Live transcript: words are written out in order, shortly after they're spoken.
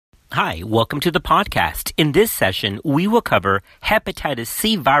Hi, welcome to the podcast. In this session, we will cover hepatitis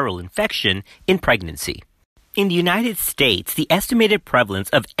C viral infection in pregnancy. In the United States, the estimated prevalence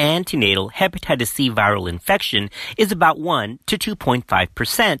of antenatal hepatitis C viral infection is about 1 to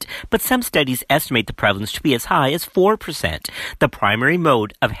 2.5%, but some studies estimate the prevalence to be as high as 4%. The primary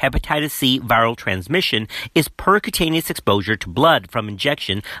mode of hepatitis C viral transmission is percutaneous exposure to blood from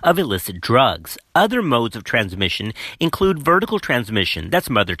injection of illicit drugs. Other modes of transmission include vertical transmission, that's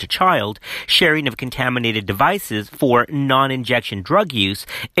mother to child, sharing of contaminated devices for non-injection drug use,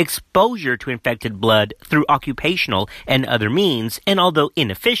 exposure to infected blood through occupational and other means, and although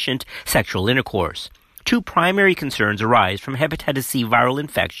inefficient, sexual intercourse. Two primary concerns arise from hepatitis C viral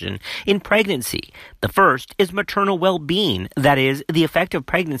infection in pregnancy. The first is maternal well-being, that is, the effect of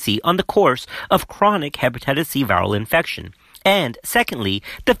pregnancy on the course of chronic hepatitis C viral infection. And secondly,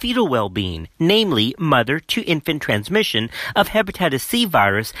 the fetal well-being, namely mother-to-infant transmission of hepatitis C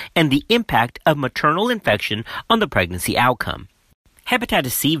virus and the impact of maternal infection on the pregnancy outcome.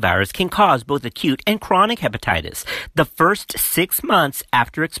 Hepatitis C virus can cause both acute and chronic hepatitis. The first 6 months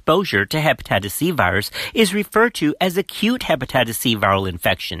after exposure to hepatitis C virus is referred to as acute hepatitis C viral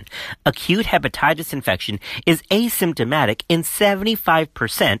infection. Acute hepatitis infection is asymptomatic in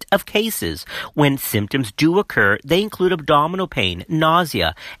 75% of cases. When symptoms do occur, they include abdominal pain,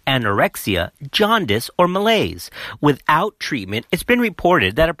 nausea, anorexia, jaundice, or malaise. Without treatment, it's been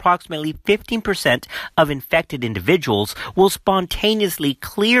reported that approximately 15% of infected individuals will spontaneously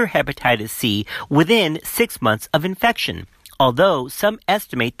clear hepatitis C within 6 months of infection, although some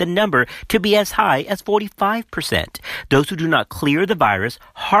estimate the number to be as high as 45%. Those who do not clear the virus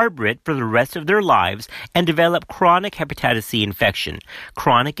harbor it for the rest of their lives and develop chronic hepatitis C infection.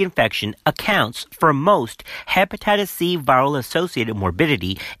 Chronic infection accounts for most hepatitis C viral-associated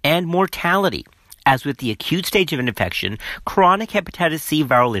morbidity and mortality. As with the acute stage of an infection, chronic hepatitis C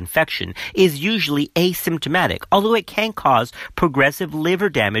viral infection is usually asymptomatic, although it can cause progressive liver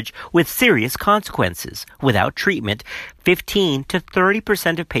damage with serious consequences. Without treatment, 15 to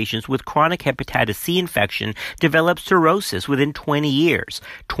 30% of patients with chronic hepatitis C infection develop cirrhosis within 20 years.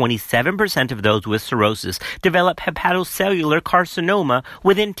 27% of those with cirrhosis develop hepatocellular carcinoma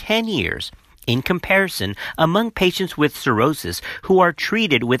within 10 years. In comparison, among patients with cirrhosis who are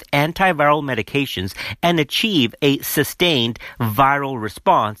treated with antiviral medications and achieve a sustained viral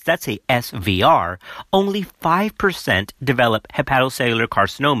response, that's a SVR, only 5% develop hepatocellular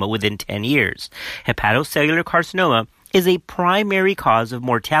carcinoma within 10 years. Hepatocellular carcinoma is a primary cause of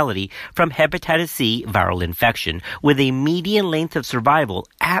mortality from hepatitis C viral infection, with a median length of survival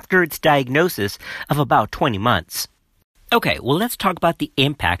after its diagnosis of about 20 months. Okay, well, let's talk about the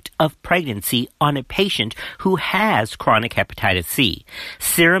impact of pregnancy on a patient who has chronic hepatitis C.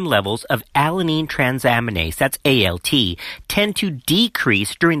 Serum levels of alanine transaminase, that's ALT, tend to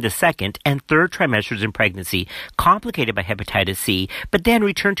decrease during the second and third trimesters in pregnancy, complicated by hepatitis C, but then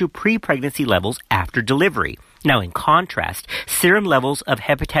return to pre-pregnancy levels after delivery. Now, in contrast, serum levels of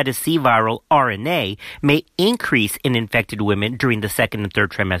hepatitis C viral RNA may increase in infected women during the second and third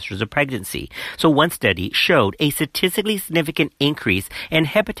trimesters of pregnancy. So one study showed a statistically significant increase in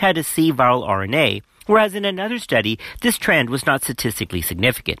hepatitis C viral RNA, whereas in another study, this trend was not statistically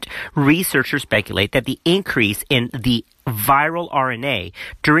significant. Researchers speculate that the increase in the viral RNA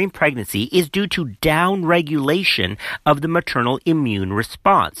during pregnancy is due to downregulation of the maternal immune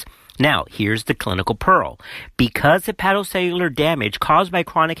response. Now, here's the clinical pearl. Because hepatocellular damage caused by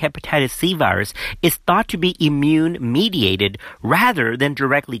chronic hepatitis C virus is thought to be immune-mediated rather than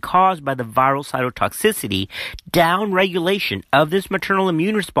directly caused by the viral cytotoxicity, downregulation of this maternal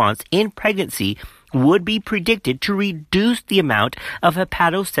immune response in pregnancy would be predicted to reduce the amount of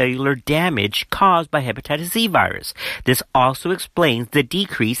hepatocellular damage caused by hepatitis C virus. This also explains the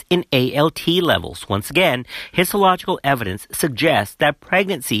decrease in ALT levels. Once again, histological evidence suggests that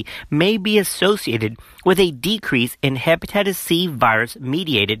pregnancy may be associated with a decrease in hepatitis C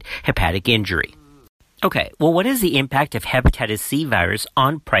virus-mediated hepatic injury. Okay, well, what is the impact of hepatitis C virus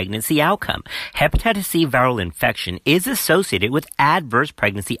on pregnancy outcome? Hepatitis C viral infection is associated with adverse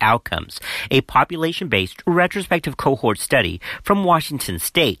pregnancy outcomes. A population-based retrospective cohort study from Washington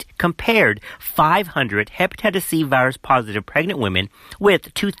State compared 500 hepatitis C virus positive pregnant women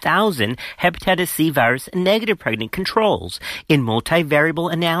with 2,000 hepatitis C virus negative pregnant controls. In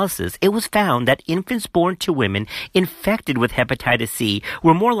multivariable analysis, it was found that infants born to women infected with hepatitis C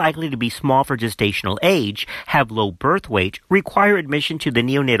were more likely to be small for gestational age, have low birth weight, require admission to the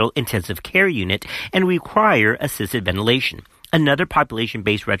neonatal intensive care unit, and require assisted ventilation. Another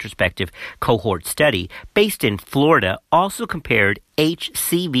population-based retrospective cohort study based in Florida also compared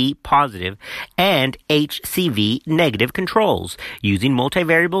HCV positive and HCV negative controls. Using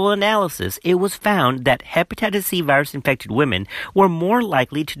multivariable analysis, it was found that hepatitis C virus-infected women were more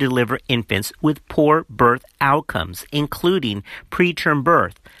likely to deliver infants with poor birth outcomes, including preterm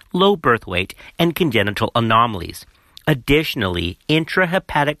birth, low birth weight, and congenital anomalies. Additionally,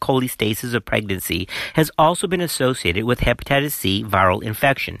 intrahepatic cholestasis of pregnancy has also been associated with hepatitis C viral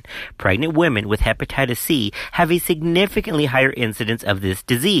infection. Pregnant women with hepatitis C have a significantly higher incidence of this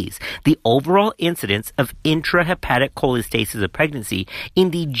disease. The overall incidence of intrahepatic cholestasis of pregnancy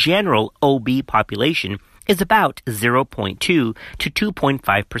in the general OB population is about 0.2 to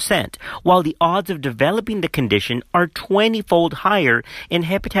 2.5%, while the odds of developing the condition are 20-fold higher in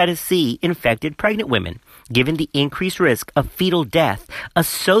hepatitis C infected pregnant women. Given the increased risk of fetal death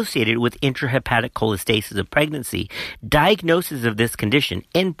associated with intrahepatic cholestasis of pregnancy, diagnosis of this condition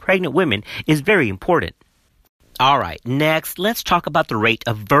in pregnant women is very important. All right, next, let's talk about the rate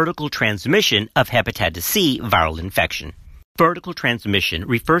of vertical transmission of hepatitis C viral infection. Vertical transmission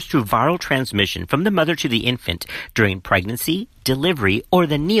refers to viral transmission from the mother to the infant during pregnancy, delivery, or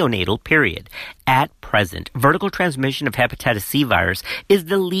the neonatal period. At present, vertical transmission of hepatitis C virus is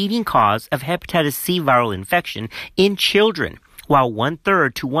the leading cause of hepatitis C viral infection in children, while 1/3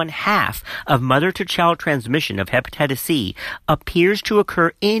 to 1/2 of mother-to-child transmission of hepatitis C appears to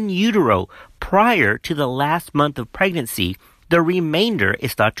occur in utero prior to the last month of pregnancy. The remainder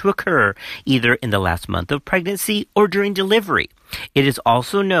is thought to occur either in the last month of pregnancy or during delivery. It is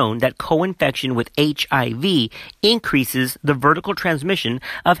also known that co-infection with HIV increases the vertical transmission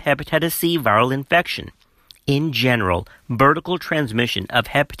of hepatitis C viral infection. In general, vertical transmission of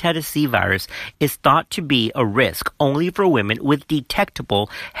hepatitis C virus is thought to be a risk only for women with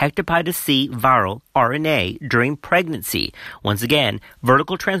detectable hepatitis C viral RNA during pregnancy. Once again,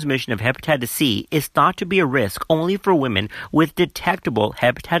 vertical transmission of hepatitis C is thought to be a risk only for women with detectable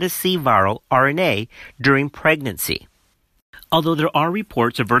hepatitis C viral RNA during pregnancy. Although there are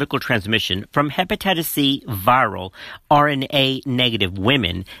reports of vertical transmission from hepatitis C viral RNA negative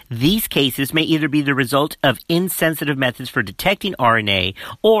women, these cases may either be the result of insensitive methods for detecting RNA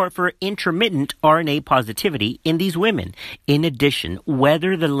or for intermittent RNA positivity in these women. In addition,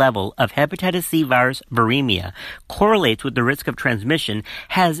 whether the level of hepatitis C virus viremia correlates with the risk of transmission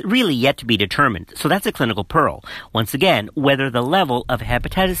has really yet to be determined. So that's a clinical pearl. Once again, whether the level of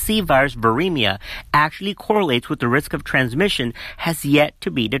hepatitis C virus viremia actually correlates with the risk of transmission has yet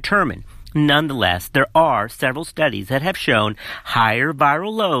to be determined. Nonetheless, there are several studies that have shown higher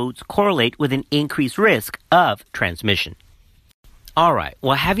viral loads correlate with an increased risk of transmission. All right.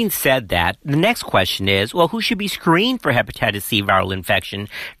 Well, having said that, the next question is, well, who should be screened for hepatitis C viral infection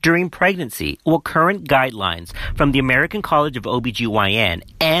during pregnancy? Well, current guidelines from the American College of OBGYN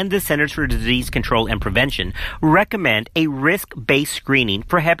and the Centers for Disease Control and Prevention recommend a risk-based screening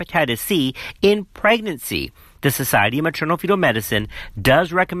for hepatitis C in pregnancy. The Society of Maternal-Fetal Medicine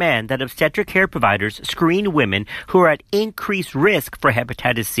does recommend that obstetric care providers screen women who are at increased risk for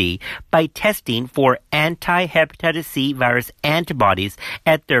hepatitis C by testing for anti-hepatitis C virus antibodies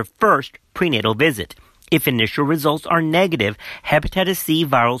at their first prenatal visit. If initial results are negative, hepatitis C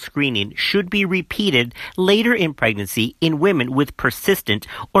viral screening should be repeated later in pregnancy in women with persistent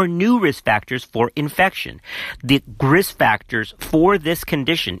or new risk factors for infection. The risk factors for this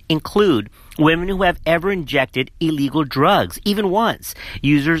condition include women who have ever injected illegal drugs, even once,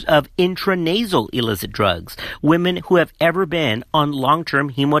 users of intranasal illicit drugs, women who have ever been on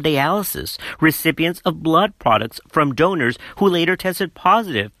long-term hemodialysis, recipients of blood products from donors who later tested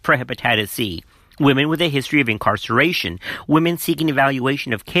positive for hepatitis C, women with a history of incarceration, women seeking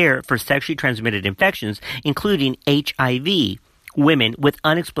evaluation of care for sexually transmitted infections, including HIV, women with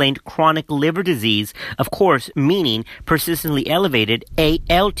unexplained chronic liver disease, of course, meaning persistently elevated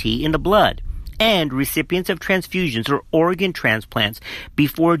ALT in the blood, and recipients of transfusions or organ transplants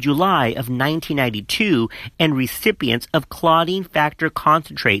before July of 1992 and recipients of clotting factor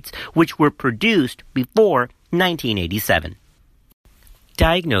concentrates which were produced before 1987.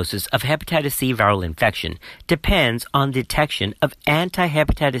 Diagnosis of hepatitis C viral infection depends on detection of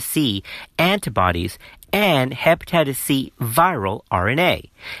anti-hepatitis C antibodies and hepatitis C viral RNA.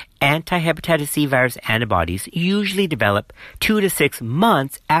 Anti-hepatitis C virus antibodies usually develop 2 to 6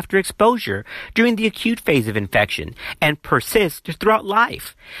 months after exposure during the acute phase of infection and persist throughout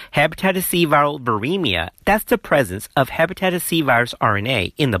life. Hepatitis C viral viremia, that's the presence of hepatitis C virus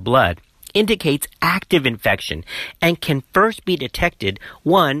RNA in the blood, indicates active infection and can first be detected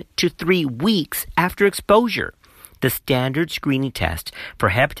 1 to 3 weeks after exposure. the standard screening test for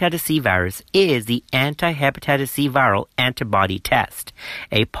hepatitis C virus is the anti-hepatitis C viral antibody test.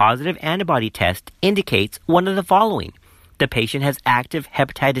 A positive antibody test indicates one of the following. The patient has active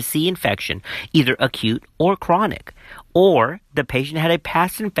hepatitis C infection, either acute or chronic, or the patient had a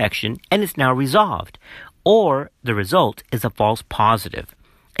past infection and is now resolved, or the result is a false positive.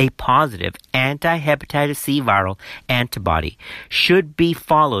 A positive anti-hepatitis C viral antibody should be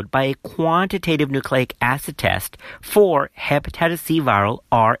followed by a quantitative nucleic acid test for hepatitis C viral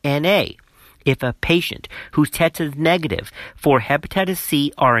RNA. If a patient who tested negative for hepatitis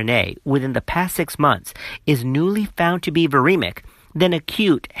C RNA within the past 6 months is newly found to be viremic, then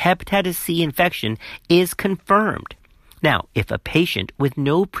acute hepatitis C infection is confirmed. Now, if a patient with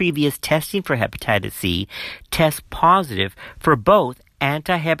no previous testing for hepatitis C tests positive for both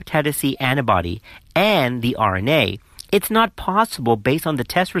anti-hepatitis C antibody and the RNA, it's not possible based on the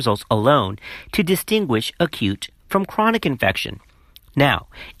test results alone to distinguish acute from chronic infection. Now,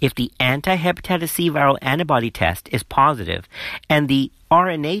 if the anti-hepatitis C viral antibody test is positive and the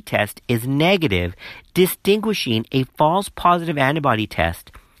RNA test is negative, distinguishing a false positive antibody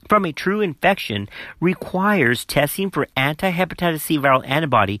test from a true infection requires testing for anti-hepatitis C viral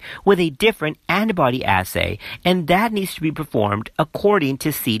antibody with a different antibody assay, and that needs to be performed according to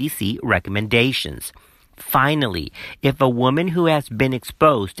CDC recommendations. Finally, if a woman who has been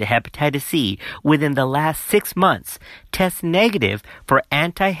exposed to hepatitis C within the last 6 months tests negative for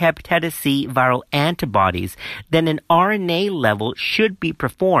anti-hepatitis C viral antibodies, then an RNA level should be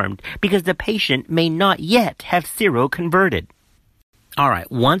performed because the patient may not yet have seroconverted. All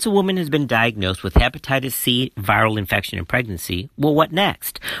right, once a woman has been diagnosed with hepatitis C viral infection in pregnancy, well, what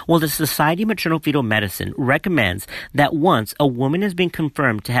next? Well, the Society of Maternal-Fetal Medicine recommends that once a woman has been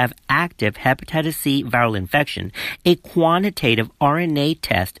confirmed to have active hepatitis C viral infection, a quantitative RNA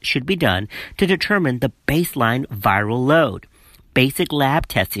test should be done to determine the baseline viral load. Basic lab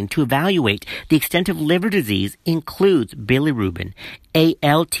testing to evaluate the extent of liver disease includes bilirubin,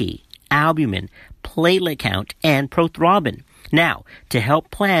 ALT, albumin, platelet count, and prothrombin. Now, to help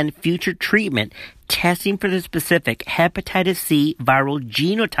plan future treatment, testing for the specific hepatitis C viral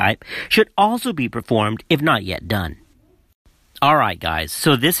genotype should also be performed if not yet done. All right, guys,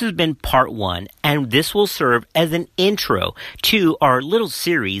 so this has been part 1, and this will serve as an intro to our little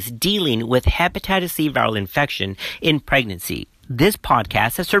series dealing with hepatitis C viral infection in pregnancy. This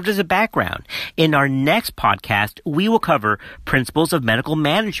podcast has served as a background. In our next podcast, we will cover principles of medical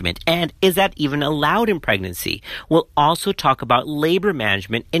management and is that even allowed in pregnancy. We'll also talk about labor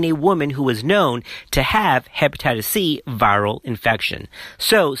management in a woman who is known to have hepatitis C viral infection.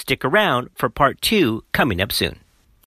 So stick around for part 2 coming up soon.